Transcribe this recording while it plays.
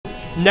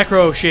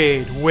Necro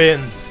Shade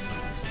wins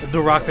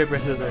the rock, paper,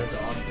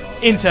 scissors.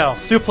 Intel,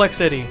 Suplex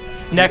City,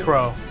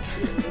 Necro.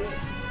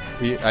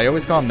 I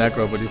always call him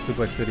Necro, but he's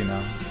Suplex City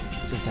now.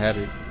 Just a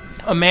habit.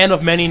 A man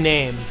of many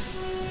names.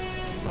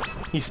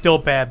 He's still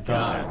bad though.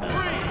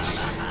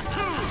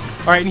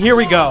 Alright, and here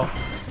we go.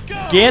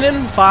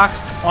 Ganon,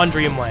 Fox on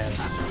Dreamland.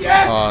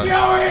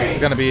 This is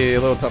going to be a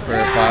little tough for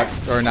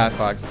Fox, or not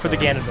Fox. For the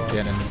Ganondorf.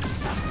 Ganon.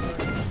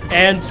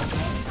 And,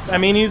 I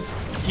mean, he's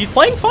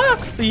playing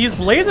Fox. He's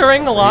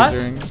lasering a lot.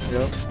 Lasering,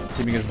 yep.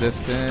 Keeping his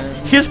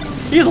distance. He's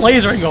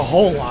lasering a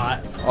whole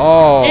lot.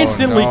 Oh,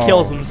 Instantly no.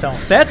 kills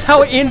himself. That's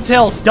how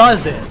Intel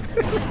does it.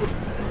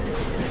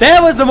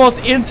 That was the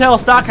most Intel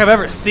stock I've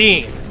ever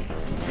seen.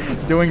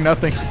 Doing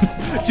nothing.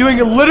 Doing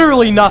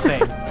literally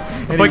nothing.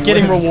 But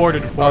getting wins.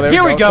 rewarded for it. Oh,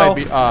 Here we go.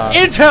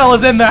 Intel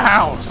is in the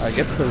house.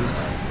 Gets the...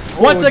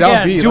 Once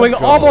again, B, doing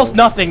almost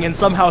nothing and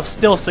somehow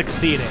still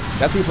succeeding.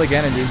 That's how you play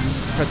Ganon, dude. You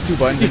press 2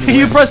 buttons and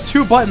You press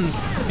 2 buttons.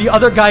 The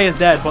other guy is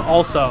dead, but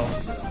also...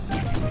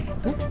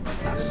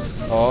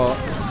 Oh.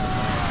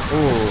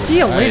 Ooh, See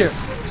you later.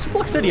 nice.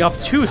 Suplex City up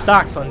 2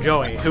 stocks on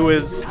Joey, who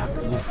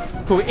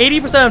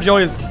 80% of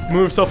Joey's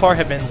moves so far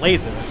have been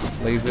laser.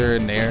 Laser,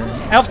 Nair.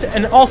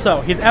 And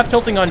also, he's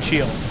F-tilting on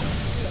shield.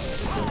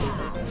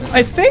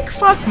 I think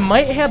Fox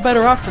might have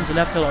better options than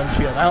F-tilt on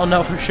shield. I don't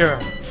know for sure.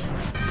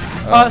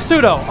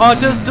 Pseudo,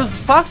 does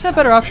Fox have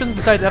better options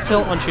besides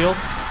F-tilt on shield?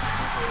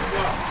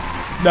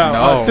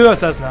 No. Pseudo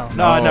says no.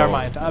 No, never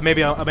mind.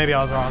 Maybe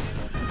I was wrong.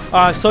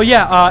 So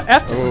yeah,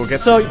 F-tilt.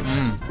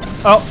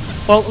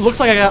 Well, it looks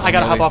like I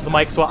gotta hop off the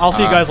mic, so I'll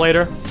see you guys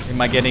later. Am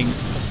I getting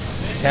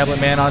Tablet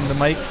Man on the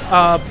mic?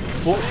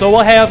 So we'll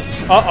have.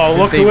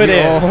 Look who it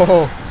is.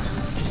 Oh,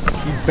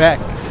 he's back.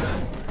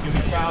 You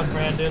be proud,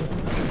 Brandon.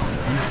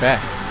 He's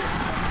back.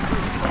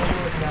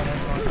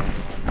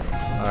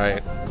 All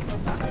right.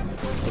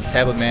 So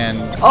Tablet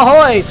Man.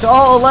 Ahoy to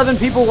all 11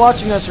 people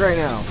watching us right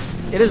now.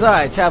 It is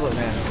I, Tablet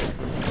Man.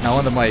 Now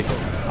on the mic.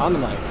 On the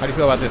mic. How do you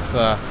feel about this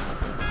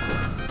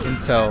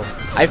Intel?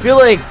 I feel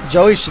like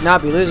Joey should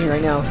not be losing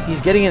right now.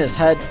 He's getting in his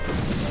head.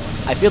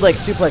 I feel like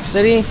Suplex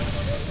City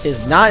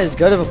is not as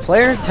good of a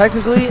player,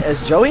 technically,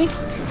 as Joey.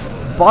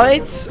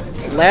 But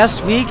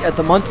last week at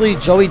the monthly,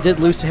 Joey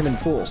did lose to him in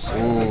pools.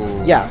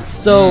 Ooh. Yeah,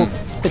 so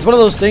it's one of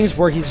those things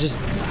where he's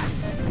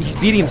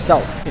beating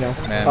himself, you know.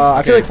 Man,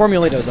 I feel like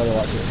Formula does that a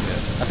lot too.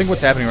 I think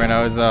what's happening right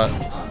now is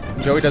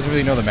Joey doesn't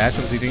really know the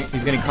matchups.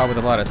 He's getting caught with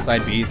a lot of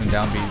side Bs and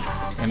down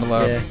Bs and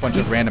a bunch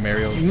of random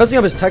aerials. He's messing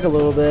up his tech a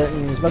little bit,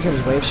 and he's messing up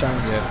his wave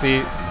shines. Yeah, see,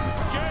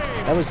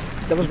 that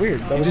was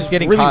weird. That he's was just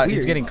getting really caught. weird.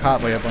 He's getting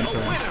caught by a bunch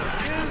of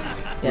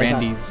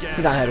Randys.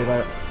 He's not happy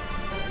about it.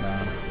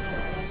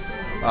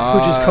 No.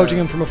 Pooch is coaching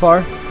him from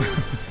afar.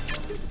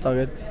 It's all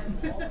good.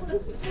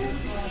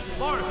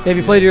 Have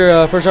you played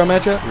your first round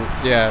matchup?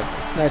 Yeah.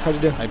 Nice. How'd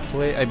you do? I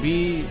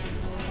beat.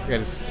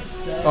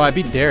 I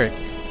beat Derek,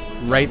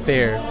 right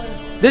there.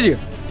 Did you?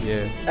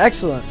 Yeah.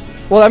 Excellent.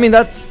 Well, I mean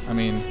that's. I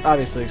mean,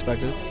 obviously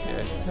expected.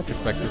 Yeah, that's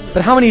expected.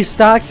 But how many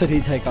stocks did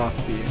he take off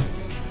of you?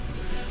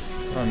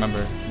 I don't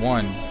remember.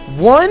 One.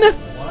 One?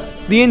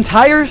 The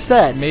entire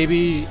set?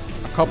 Maybe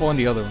a couple in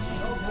the other one.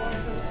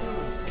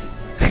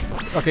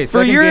 Okay,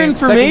 for your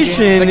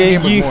information, second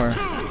game was more.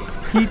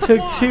 He took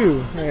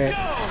 2. All right.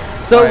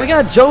 So we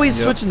got Joey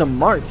switching to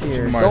Marth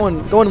here, going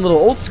a little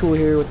old school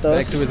here with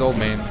us. Back to his old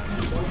main.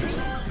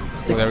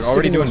 They're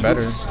already doing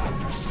better.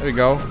 There we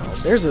go.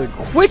 There's a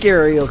quick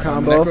aerial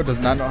combo. Necro does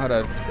not know how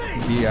to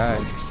DI.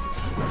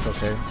 That's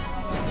okay.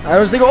 I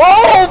was thinking,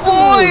 oh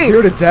boy!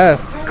 0 to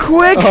death.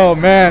 Quick! Oh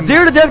man.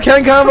 0 to death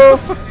Ken combo.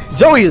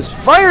 Joey is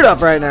fired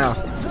up right now.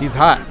 He's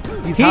hot.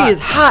 He is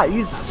hot.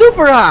 He's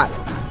super hot.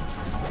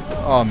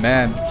 Oh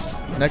man.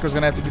 Necro's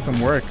gonna have to do some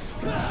work.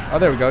 Oh,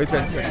 there we go. He's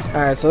got.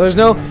 All right, so there's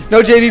no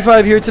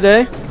JV5 here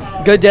today.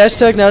 Good dash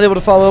tech, not able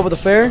to follow up with a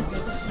fair.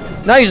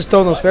 Now he's just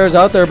throwing those fairs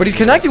out there, but he's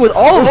connecting with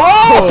all of them.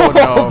 Oh,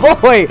 no.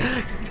 Boy!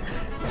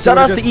 Shout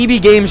outs to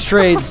EB Games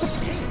Trades.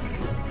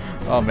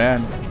 Oh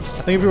man,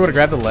 I think if he would have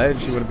grabbed the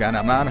ledge, he would have gotten it.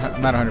 I'm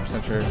not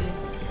 100% sure.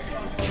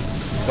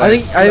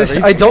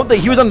 I don't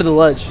think he was under the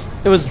ledge.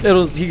 It was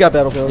he got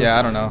Battlefield. Yeah,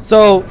 I don't know.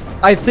 So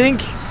I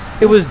think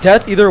it was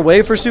death either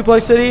way for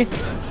Suplex City.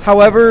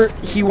 However,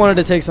 he wanted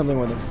to take something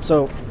with him.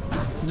 So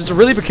just a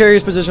really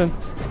precarious position,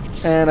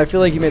 and I feel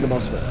like he made the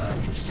most of it.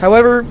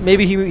 However,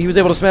 maybe he was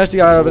able to smash the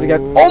guy out of it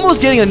again.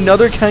 Almost getting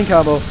another Ken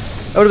combo.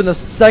 That would have been the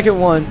second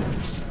one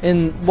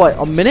in, what,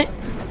 a minute?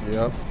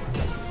 Yep.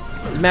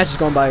 The match is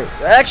going by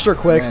extra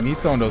quick. Man,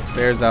 he's throwing those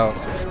fairs out.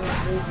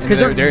 Because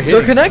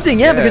they're connecting,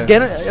 because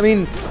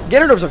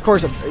Ganondorf's, of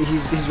course,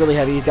 he's really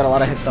heavy. He's got a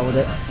lot of hit stun with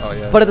it. Oh,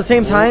 yeah. But at the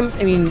same time,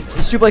 I mean,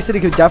 Suplex City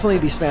could definitely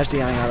be smash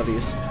DIing out of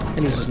these,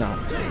 and he's just not.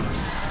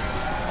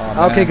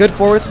 Oh, okay, good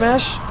forward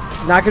smash.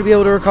 Not going to be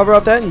able to recover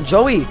off that, and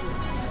Joey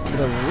with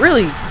a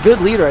really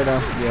good lead right now.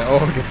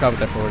 Yeah, gets caught with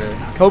that forward air.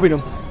 Kobe'd him.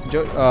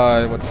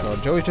 What's it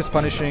called? Joey's just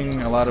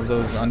punishing a lot of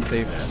those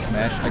unsafe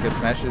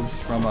smashes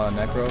from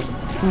Necro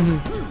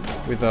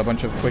with a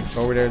bunch of quick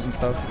forward airs and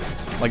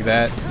stuff like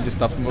that. He just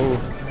stuffs them. Ooh.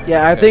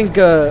 Yeah, I think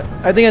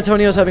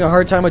Antonio's having a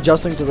hard time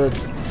adjusting to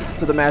the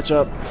to the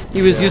matchup.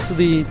 He was used to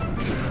the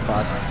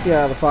Fox.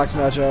 the Fox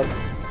matchup.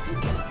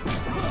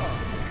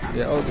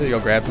 Yeah, oh, there you go,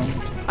 grab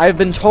him. I've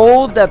been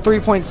told that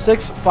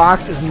 3.6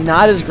 Fox is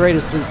not as great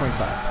as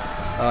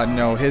 3.5.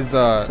 No, his,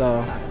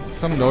 So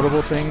some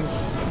notable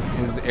things,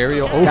 his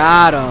aerial,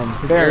 got him.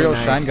 his Very aerial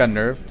nice. shine got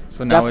nerfed,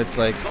 so now it's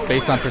like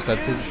based on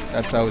percentage.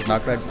 That's how his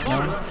knockbacks is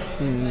now.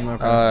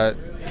 Okay.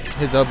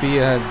 His up B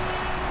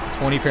has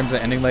 20 frames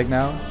of ending leg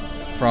now,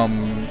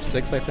 from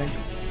 6, I think.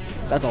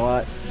 That's a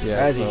lot. Yeah,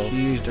 That is so a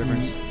huge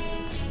difference.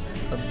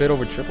 a bit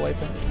over triple, I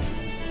think.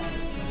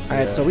 All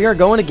right, so we are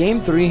going to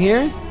game 3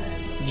 here.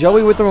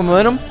 Joey with the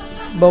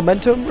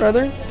momentum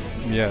rather.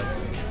 Yeah.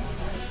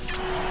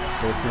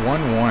 So it's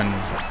 1-1.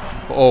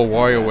 Oh,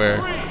 WarioWare.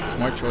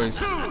 Smart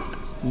choice.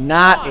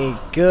 Not a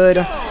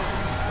good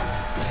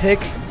pick,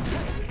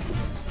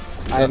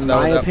 in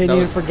my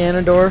opinion, for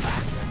Ganondorf.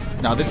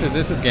 No, this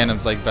is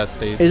Ganon's like best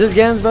stage. Is this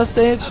Ganon's best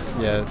stage?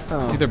 Yeah.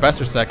 Oh. Either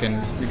best or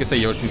second. You could say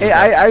Yoshi's Hey,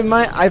 the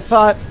best. I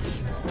thought,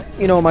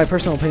 you know, my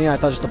personal opinion, I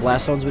thought just the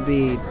Blast Zones would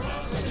be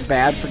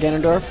bad for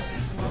Ganondorf.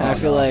 And I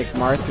feel like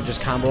Marth could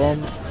just combo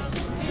him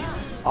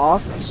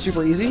off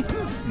super easy.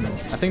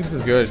 I think this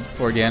is good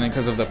for Ganon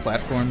because of the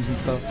platforms and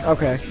stuff.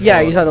 Okay. Yeah,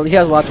 So- he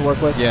has a lot to work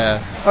with.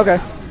 Yeah. Okay.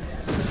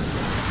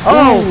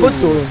 Oh,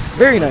 footstool.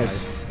 Very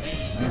nice.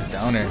 Nice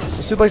downer.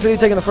 So Suplex City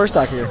taking the first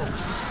stock here.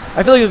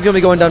 I feel like he's going to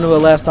be going down to a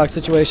last stock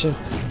situation.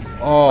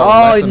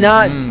 Oh, Oh,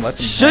 lets him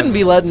shouldn't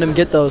be letting him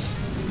get those.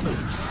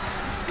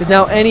 Because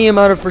now any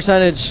amount of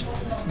percentage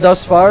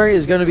thus far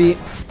is going to be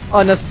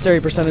unnecessary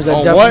percentage. That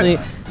Oh, definitely.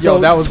 what? So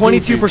Yo, that was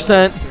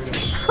 22%.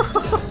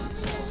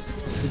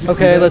 Did you see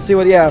Okay, that? let's see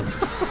what. Yeah.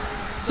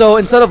 So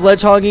instead of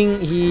ledge hogging,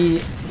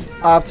 he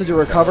opted to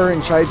recover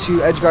and tried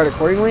to edge guard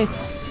accordingly,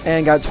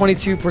 and got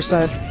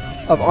 22%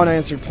 of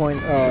unanswered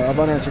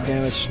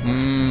damage.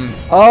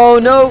 Oh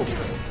no!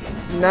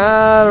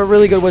 Not a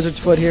really good Wizard's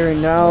Foot here,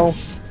 and now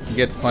He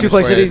gets punished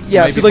Suplex for City. it.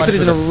 Yeah, Might be Suplex punished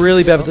City's in for a this.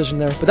 really bad position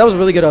there, but that was a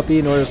really good up B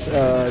in order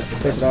to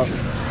space it out.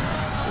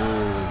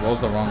 Ooh,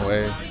 rolls the wrong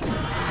way.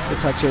 The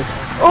tech chase.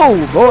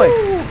 Oh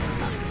boy!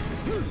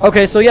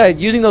 Okay, so yeah,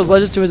 using those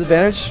ledges to his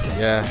advantage.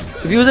 Yeah.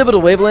 If he was able to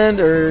waveland,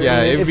 or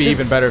Yeah, it if would be his-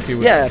 even better if he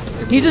was. Yeah, able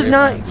he's to just wave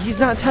not. him. He's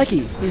not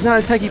techie. He's not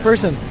a techie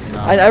person. No.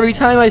 And every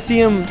time I see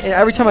him,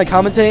 every time I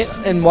commentate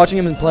and watching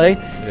him in play,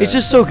 it's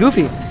just so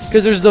goofy.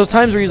 Because there's those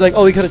times where he's like,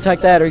 "Oh, he could attack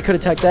that, or he could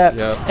attack that,"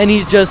 Yep. and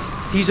he's just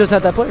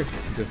not that player.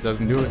 Just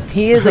doesn't do it.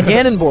 He is a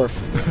Ganonborf.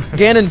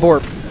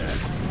 Ganonborp.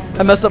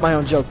 I messed up my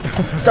own joke.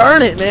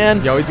 Darn it,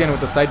 man. Yo, he's getting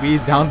with the side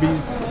Bs, down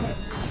Bs.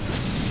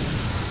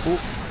 Ooh.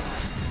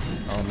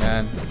 Oh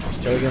man.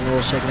 Joey getting a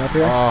little shaken up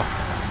here. Oh,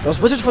 Those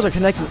Wizard's Foot are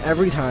connecting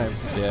every time.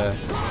 yeah.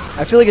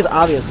 I feel like it's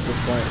obvious at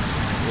this point.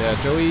 Yeah,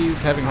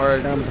 Joey's having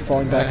Down with the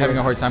falling back. having here.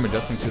 a hard time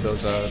adjusting to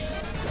those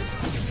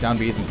down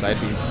Bs and side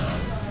Bs.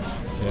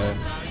 Yeah.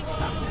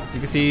 You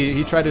can see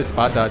he tried to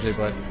spot dodge it,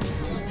 but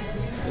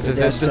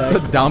Dash the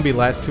tag. down B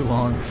lasts too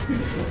long.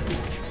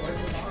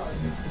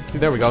 See,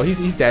 there we go.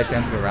 He's dash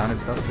dancing around and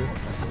stuff too.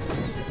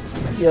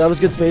 Yeah, that was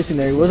good spacing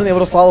there. He wasn't able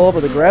to follow up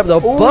with a grab though,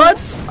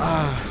 but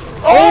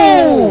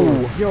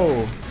oh!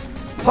 Yo.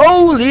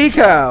 Holy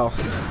cow!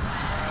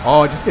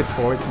 Oh, it just gets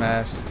forward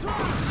smashed.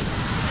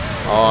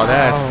 Oh,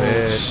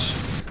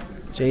 that's it.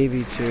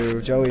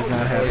 JV2. Joey's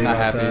not happy Not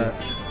about happy.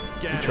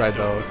 that. He tried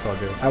though. It's all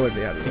good. I would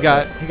be happy. He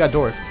about got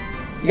dwarfed.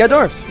 that. You got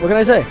dwarfed. What can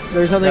I say?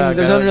 There's nothing. Yeah,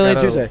 there's nothing really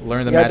gotta to say.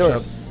 learn the You got matchup.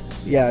 dwarfed.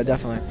 Yeah,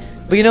 definitely.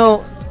 But you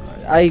know,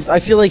 I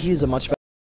feel like he's a much better.